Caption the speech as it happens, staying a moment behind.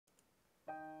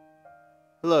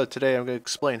Hello, today I'm going to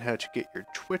explain how to get your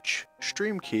Twitch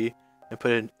stream key and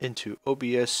put it into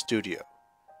OBS Studio.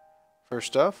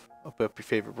 First off, open up your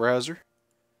favorite browser.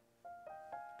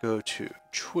 Go to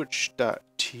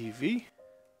twitch.tv.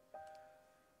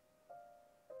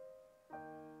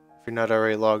 If you're not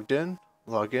already logged in,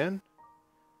 log in.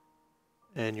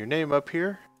 And your name up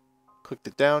here, click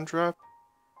the down drop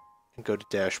and go to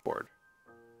dashboard.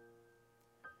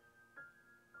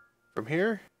 From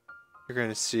here, you're going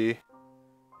to see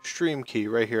stream key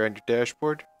right here on your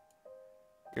dashboard.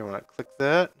 You're going to want to click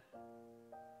that.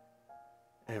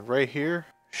 And right here,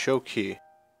 show key.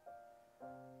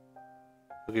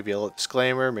 I'll give you a little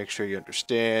disclaimer, make sure you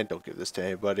understand, don't give this to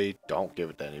anybody, don't give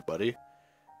it to anybody.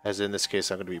 As in this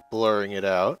case, I'm going to be blurring it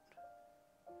out.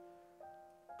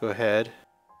 Go ahead,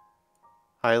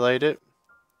 highlight it,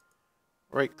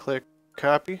 right click,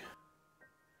 copy.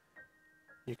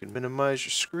 You can minimize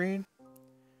your screen.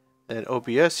 Then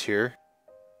OBS here,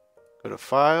 go to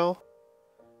File,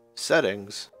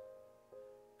 Settings,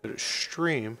 go to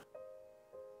Stream.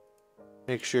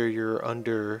 Make sure you're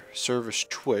under Service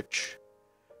Twitch.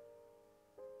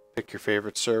 Pick your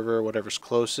favorite server, whatever's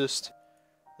closest.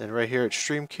 Then right here at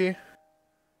Stream Key,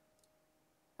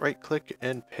 right click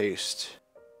and paste.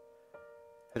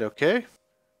 Hit OK, and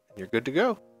you're good to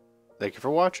go. Thank you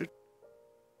for watching.